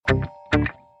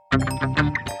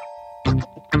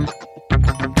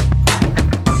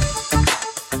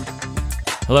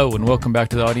Hello and welcome back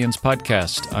to the Audience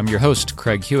Podcast. I'm your host,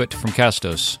 Craig Hewitt from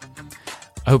Castos.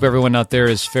 I hope everyone out there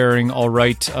is faring all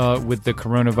right with the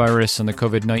coronavirus and the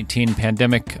COVID-19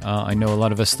 pandemic. I know a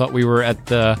lot of us thought we were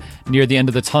near the end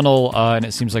of the tunnel, and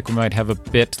it seems like we might have a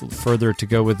bit further to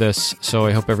go with this. So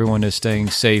I hope everyone is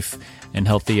staying safe and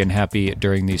healthy and happy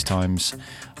during these times.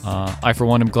 I, for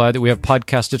one, am glad that we have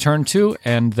podcasts to turn to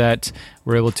and that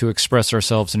we're able to express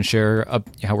ourselves and share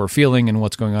how we're feeling and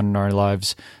what's going on in our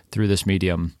lives through this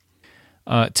medium.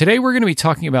 Today, we're going to be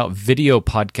talking about video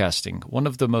podcasting. One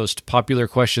of the most popular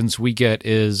questions we get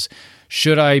is,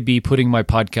 should I be putting my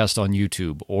podcast on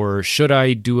YouTube? Or should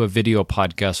I do a video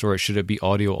podcast, or should it be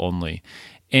audio only?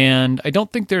 And I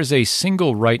don't think there's a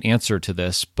single right answer to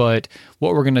this, but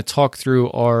what we're going to talk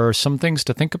through are some things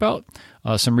to think about,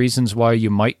 some reasons why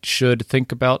you should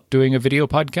think about doing a video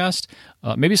podcast,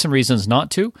 maybe some reasons not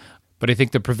to, but I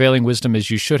think the prevailing wisdom is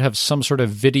you should have some sort of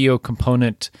video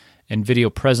component and video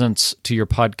presence to your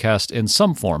podcast in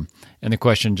some form. And the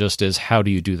question just is, how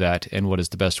do you do that? And what is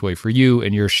the best way for you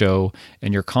and your show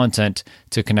and your content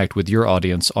to connect with your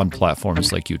audience on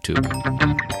platforms like YouTube?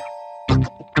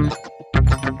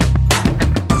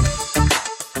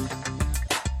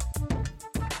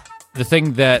 The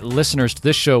thing that listeners to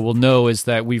this show will know is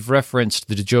that we've referenced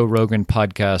the Joe Rogan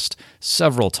podcast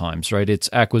several times, right? Its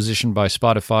acquisition by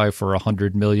Spotify for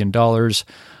 $100 million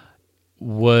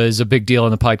was a big deal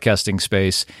in the podcasting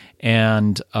space,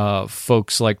 and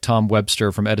folks like Tom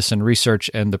Webster from Edison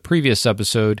Research and the previous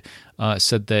episode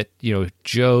said that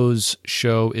Joe's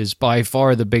show is by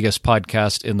far the biggest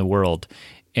podcast in the world.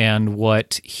 And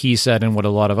what he said and what a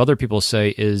lot of other people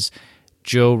say is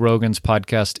Joe Rogan's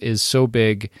podcast is so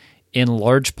big in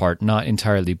large part, not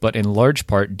entirely, but in large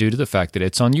part due to the fact that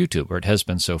it's on YouTube, or it has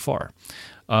been so far.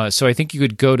 So I think you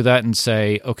could go to that and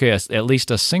say, okay, at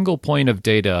least a single point of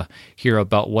data here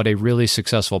about what a really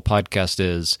successful podcast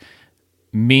is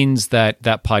means that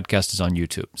that podcast is on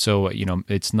YouTube. So,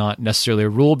 it's not necessarily a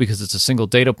rule because it's a single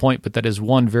data point, but that is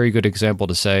one very good example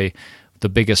to say the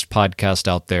biggest podcast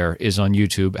out there is on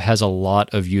YouTube, has a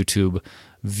lot of YouTube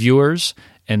viewers,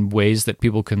 and ways that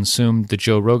people consume the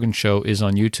Joe Rogan show is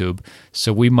on YouTube.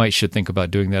 So we should think about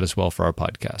doing that as well for our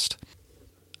podcast.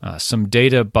 Some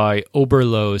data by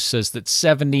Oberlo says that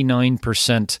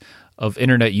 79% of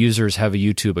internet users have a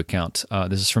YouTube account.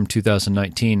 This is from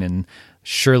 2019, and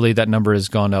surely that number has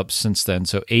gone up since then.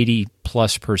 So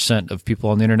 80+% of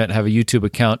people on the internet have a YouTube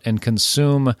account and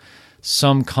consume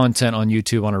some content on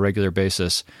YouTube on a regular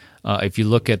basis. If you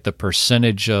look at the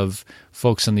percentage of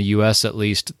folks in the U.S., at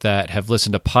least, that have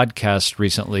listened to podcasts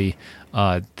recently,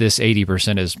 this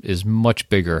 80% is much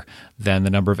bigger than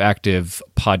the number of active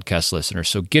podcast listeners.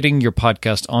 So getting your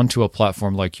podcast onto a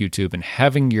platform like YouTube and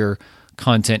having your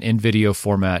content in video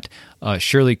format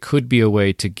surely could be a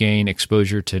way to gain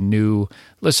exposure to new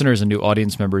listeners and new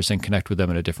audience members and connect with them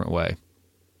in a different way.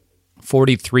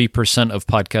 43% of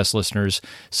podcast listeners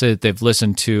say that they've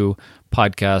listened to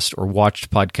podcasts or watched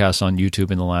podcasts on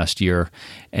YouTube in the last year,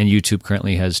 and YouTube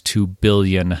currently has 2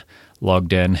 billion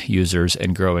logged in users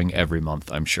and growing every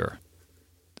month, I'm sure.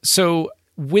 So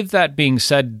with that being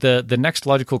said, the next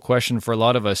logical question for a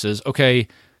lot of us is, okay,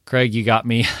 Craig, you got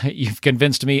me. You've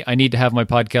convinced me. I need to have my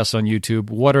podcast on YouTube.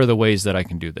 What are the ways that I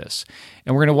can do this?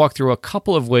 And we're going to walk through a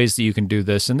couple of ways that you can do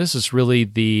this, and this is really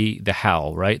the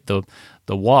how, right? The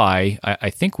why, I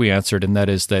think we answered, and that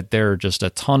is that there are just a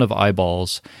ton of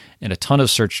eyeballs and a ton of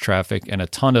search traffic and a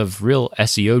ton of real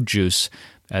SEO juice,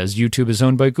 as YouTube is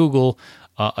owned by Google,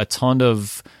 a ton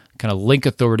of kind of link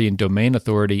authority and domain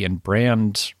authority and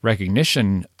brand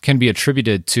recognition can be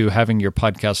attributed to having your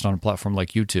podcast on a platform like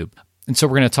YouTube. And so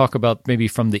we're going to talk about maybe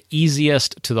from the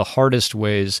easiest to the hardest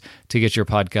ways to get your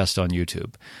podcast on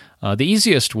YouTube. The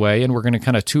easiest way, and we're going to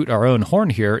kind of toot our own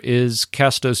horn here, is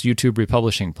Castos YouTube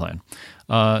Republishing Plan.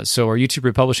 So our YouTube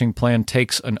Republishing Plan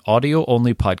takes an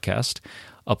audio-only podcast,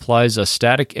 applies a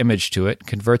static image to it,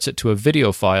 converts it to a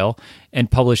video file,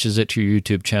 and publishes it to your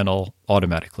YouTube channel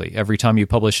automatically. Every time you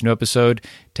publish a new episode,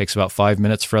 it takes about 5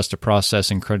 minutes for us to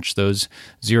process and crunch those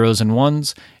zeros and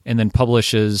ones, and then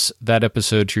publishes that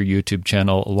episode to your YouTube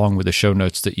channel along with the show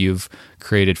notes that you've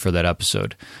created for that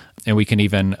episode. And we can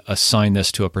even assign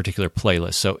this to a particular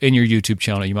playlist. So in your YouTube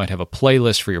channel, you might have a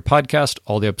playlist for your podcast.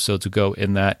 All the episodes will go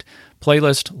in that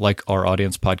playlist, like our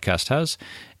Audience Podcast has.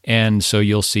 And so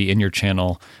you'll see in your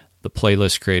channel the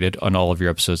playlist created on all of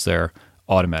your episodes there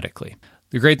automatically.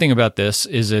 The great thing about this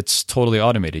is it's totally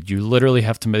automated. You literally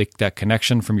have to make that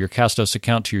connection from your Castos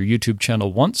account to your YouTube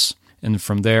channel once. And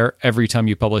from there, every time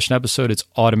you publish an episode, it's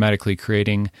automatically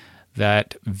creating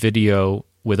that video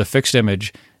with a fixed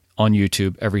image on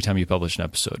YouTube every time you publish an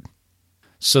episode.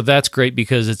 So that's great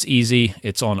because it's easy.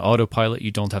 It's on autopilot.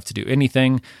 You don't have to do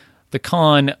anything. The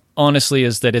con, honestly,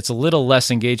 is that it's a little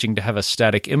less engaging to have a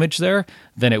static image there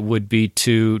than it would be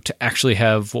to actually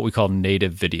have what we call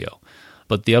native video.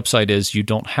 But the upside is you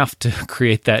don't have to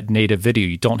create that native video.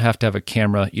 You don't have to have a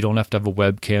camera. You don't have to have a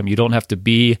webcam. You don't have to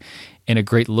be in a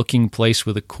great looking place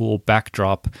with a cool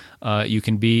backdrop. You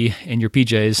can be in your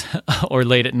PJs or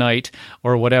late at night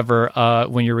or whatever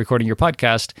when you're recording your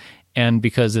podcast. And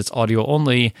because it's audio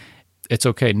only, it's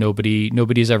okay.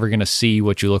 Nobody's ever going to see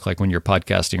what you look like when you're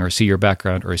podcasting, or see your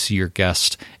background, or see your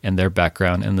guest and their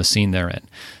background and the scene they're in.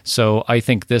 So I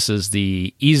think this is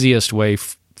the easiest way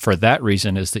for that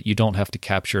reason, is that you don't have to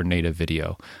capture native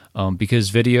video, because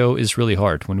video is really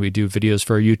hard. When we do videos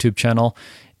for our YouTube channel,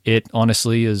 it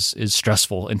honestly is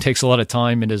stressful and takes a lot of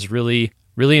time and is really,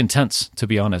 really intense, to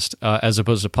be honest. As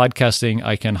opposed to podcasting,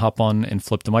 I can hop on and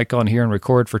flip the mic on here and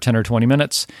record for 10 or 20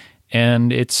 minutes,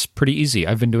 and it's pretty easy.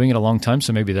 I've been doing it a long time,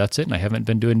 so maybe that's it, and I haven't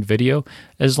been doing video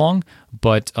as long.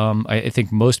 But I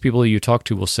think most people you talk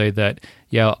to will say that,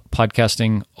 yeah,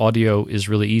 podcasting audio is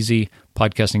really easy.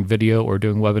 Podcasting video or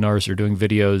doing webinars or doing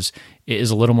videos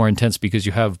is a little more intense because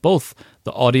you have both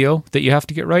the audio that you have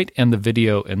to get right and the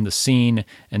video and the scene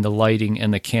and the lighting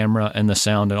and the camera and the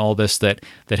sound and all this that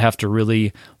have to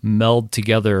really meld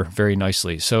together very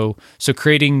nicely. So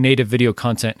creating native video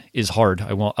content is hard.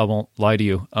 I won't lie to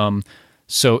you.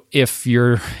 So if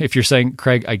you're saying,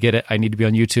 Craig, I get it, I need to be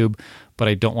on YouTube, but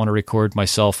I don't want to record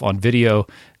myself on video,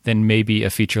 then maybe a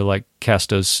feature like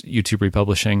Casto's YouTube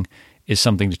Republishing is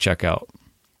something to check out.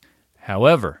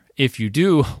 However, if you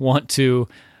do want to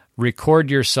record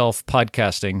yourself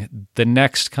podcasting, the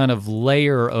next kind of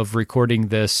layer of recording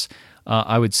this,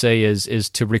 I would say, is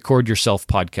to record yourself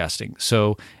podcasting.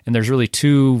 So, and there's really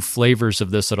two flavors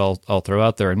of this that I'll throw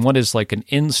out there. And one is like an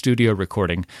in-studio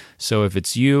recording. So if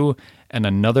it's you and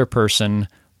another person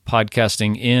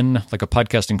podcasting in like a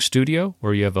podcasting studio,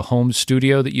 or you have a home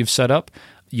studio that you've set up,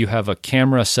 you have a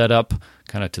camera set up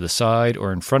kind of to the side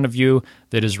or in front of you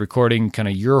that is recording kind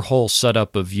of your whole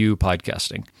setup of you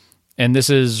podcasting. And this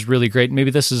is really great.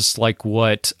 Maybe this is like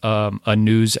what a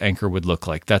news anchor would look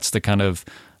like. That's the kind of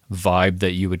vibe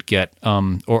that you would get,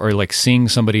 or like seeing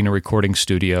somebody in a recording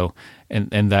studio,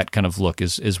 and that kind of look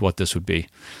is what this would be.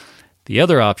 The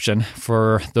other option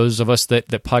for those of us that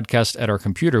podcast at our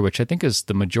computer, which I think is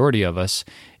the majority of us,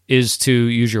 is to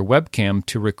use your webcam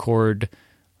to record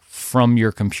from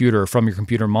your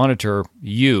computer monitor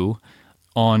you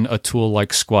on a tool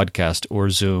like Squadcast or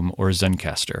Zoom or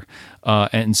Zencastr.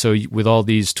 And so with all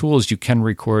these tools, you can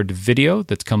record video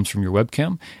that comes from your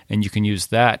webcam, and you can use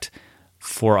that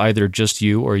for either just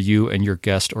you or you and your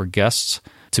guest or guests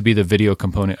to be the video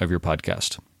component of your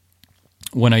podcast.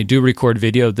 When I do record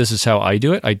video, this is how I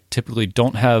do it. I typically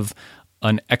don't have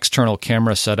an external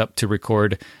camera set up to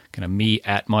record kind of me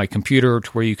at my computer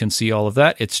to where you can see all of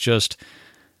that. It's just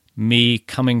me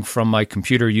coming from my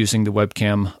computer using the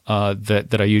webcam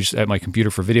that I use at my computer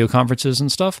for video conferences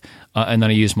and stuff, and then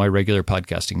I use my regular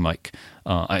podcasting mic.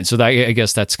 So that, I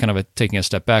guess that's kind of taking a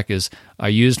step back, is I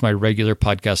used my regular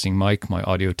podcasting mic, my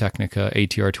Audio-Technica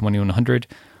ATR 2100,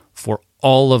 for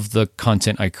all of the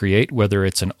content I create, whether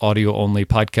it's an audio-only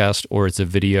podcast or it's a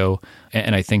video,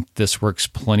 and I think this works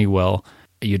plenty well.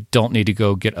 You don't need to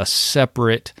go get a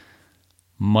separate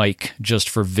mic just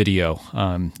for video.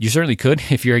 You certainly could.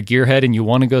 If you're a gearhead and you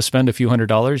want to go spend a few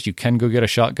 $100s, you can go get a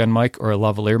shotgun mic or a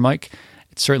lavalier mic.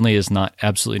 It certainly is not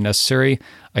absolutely necessary.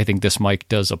 I think this mic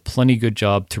does a plenty good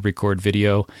job to record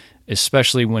video,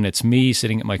 especially when it's me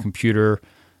sitting at my computer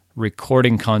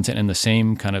recording content in the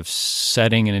same kind of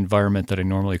setting and environment that I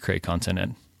normally create content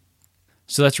in.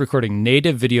 So that's recording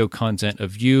native video content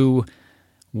of you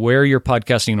where you're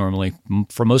podcasting normally.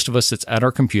 For most of us, it's at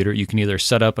our computer. You can either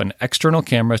set up an external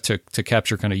camera to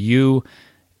capture kind of you,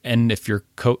 and if you're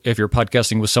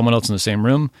podcasting with someone else in the same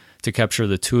room, to capture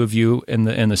the two of you in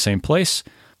the same place,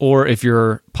 or if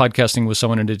you're podcasting with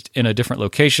someone in a different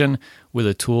location with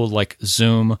a tool like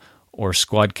Zoom or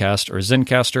Squadcast or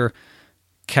Zencastr,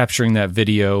 capturing that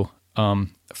video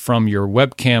from your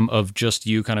webcam of just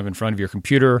you kind of in front of your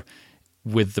computer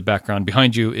with the background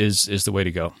behind you is the way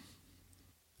to go.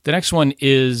 The next one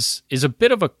is a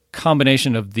bit of a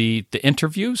combination of the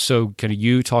interview, so kind of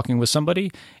you talking with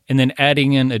somebody, and then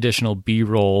adding in additional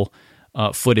B-roll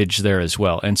footage there as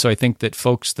well. And so I think that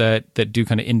folks that do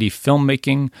kind of indie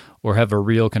filmmaking or have a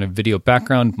real kind of video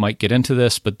background might get into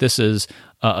this, but this is,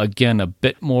 again, a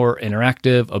bit more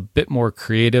interactive, a bit more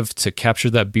creative to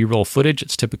capture that B-roll footage.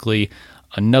 It's typically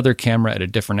another camera at a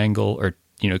different angle, or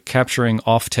capturing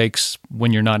off takes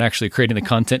when you're not actually creating the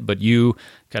content, but you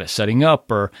kind of setting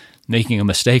up or making a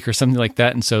mistake or something like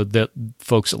that. And so the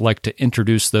folks like to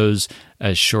introduce those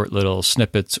as short little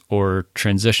snippets or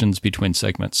transitions between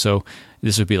segments. So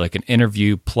this would be like an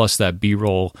interview plus that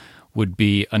B-roll would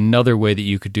be another way that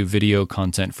you could do video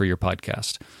content for your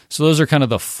podcast. So those are kind of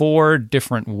the 4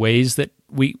 different ways that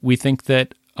we think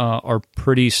that are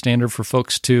pretty standard for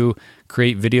folks to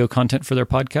create video content for their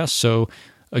podcast. So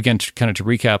again, to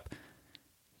recap,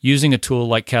 using a tool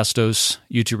like Castos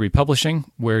YouTube Republishing,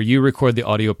 where you record the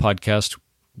audio podcast,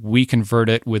 we convert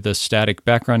it with a static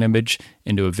background image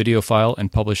into a video file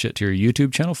and publish it to your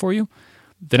YouTube channel for you.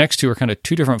 The next 2 are kind of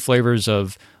 2 different flavors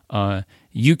of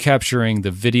you capturing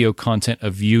the video content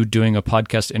of you doing a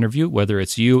podcast interview, whether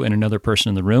it's you and another person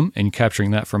in the room and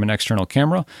capturing that from an external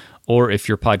camera, or if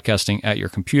you're podcasting at your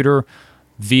computer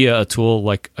via a tool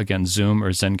like, again, Zoom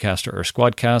or Zencastr or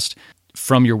Squadcast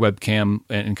from your webcam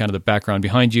and kind of the background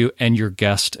behind you and your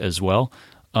guest as well.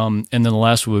 And then the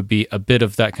last would be a bit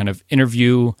of that kind of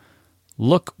interview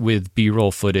look with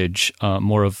B-roll footage,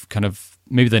 more of kind of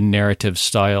maybe the narrative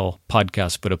style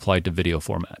podcast, but applied to video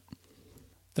format.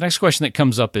 The next question that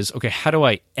comes up is, okay, how do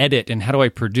I edit and how do I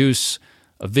produce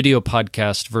a video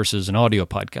podcast versus an audio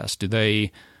podcast? Do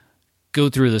they go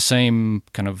through the same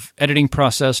kind of editing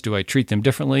process? Do I treat them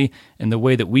differently? And the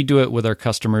way that we do it with our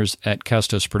customers at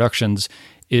Castos Productions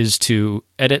is to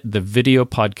edit the video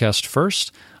podcast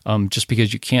first, just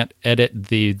because you can't edit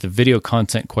the video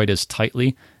content quite as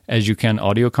tightly as you can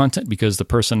audio content, because the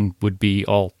person would be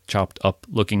all chopped up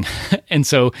looking. And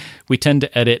so we tend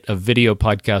to edit a video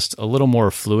podcast a little more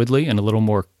fluidly and a little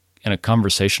more in a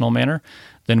conversational manner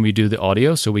than we do the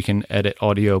audio. So we can edit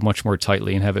audio much more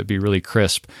tightly and have it be really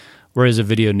crisp, whereas a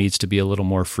video needs to be a little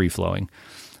more free-flowing.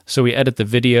 So we edit the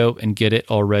video and get it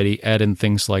already, add in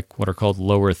things like what are called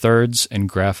lower thirds and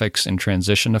graphics and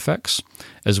transition effects,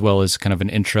 as well as kind of an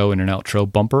intro and an outro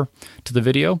bumper to the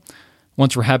video.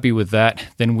 Once we're happy with that,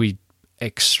 then we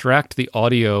extract the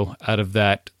audio out of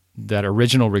that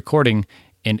original recording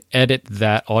and edit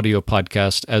that audio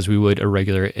podcast as we would a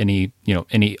regular any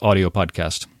audio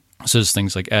podcast. So there's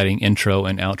things like adding intro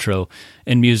and outro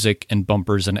and music and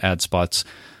bumpers and ad spots.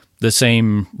 The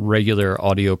same regular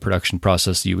audio production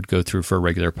process that you would go through for a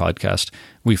regular podcast,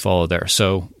 we follow there.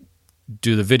 So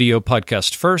do the video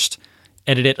podcast first,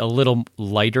 edit it a little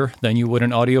lighter than you would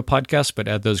an audio podcast, but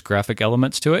add those graphic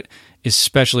elements to it,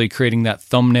 especially creating that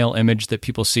thumbnail image that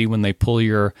people see when they pull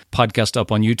your podcast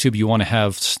up on YouTube. You want to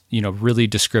have, really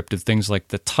descriptive things like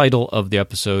the title of the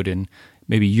episode and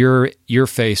maybe your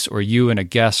face or you and a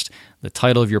guest, the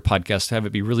title of your podcast, have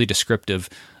it be really descriptive.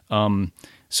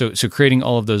 So creating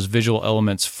all of those visual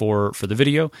elements for the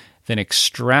video, then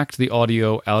extract the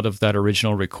audio out of that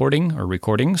original recording or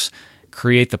recordings,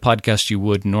 create the podcast you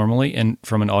would normally and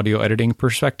from an audio editing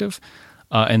perspective,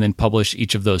 and then publish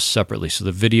each of those separately. So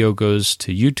the video goes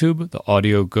to YouTube, the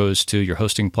audio goes to your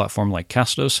hosting platform like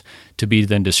Castos to be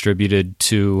then distributed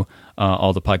to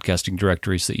all the podcasting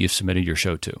directories that you've submitted your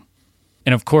show to.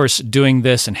 And of course, doing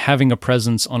this and having a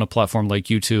presence on a platform like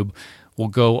YouTube will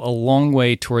go a long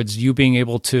way towards you being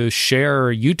able to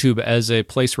share YouTube as a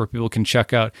place where people can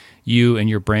check out you and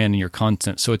your brand and your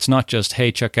content. So it's not just, hey,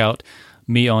 check out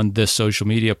me on this social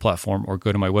media platform or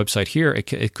go to my website here.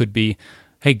 It could be,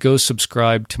 hey, go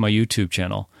subscribe to my YouTube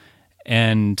channel.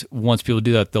 And once people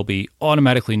do that, they'll be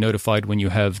automatically notified when you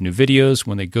have new videos.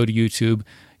 When they go to YouTube,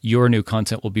 your new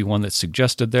content will be one that's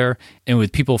suggested there. And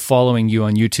with people following you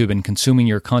on YouTube and consuming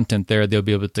your content there, they'll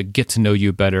be able to get to know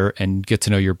you better and get to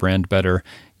know your brand better.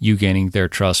 You gaining their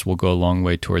trust will go a long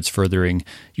way towards furthering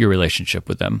your relationship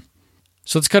with them.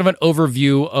 So it's kind of an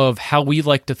overview of how we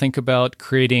like to think about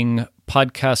creating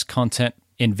podcast content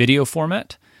in video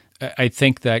format. I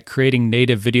think that creating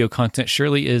native video content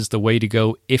surely is the way to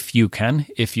go if you can,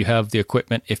 if you have the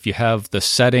equipment, if you have the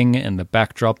setting and the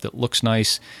backdrop that looks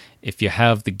nice, if you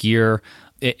have the gear,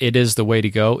 it is the way to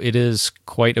go. It is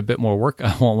quite a bit more work,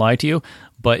 I won't lie to you,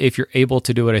 but if you're able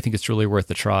to do it, I think it's really worth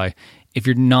a try. If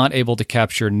you're not able to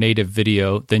capture native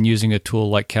video, then using a tool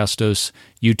like Castos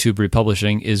YouTube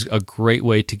Republishing is a great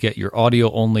way to get your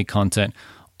audio-only content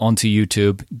onto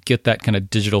YouTube, get that kind of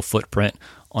digital footprint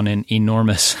on an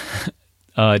enormous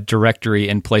directory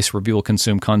and place where people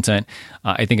consume content.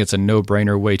 I think it's a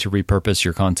no-brainer way to repurpose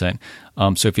your content.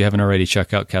 So if you haven't already,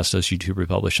 check out Castos YouTube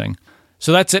Republishing.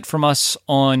 So that's it from us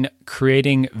on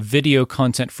creating video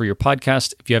content for your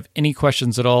podcast. If you have any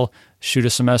questions at all, shoot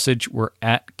us a message. We're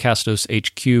at Castos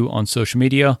HQ on social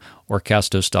media or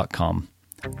castos.com.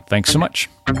 Thanks so much.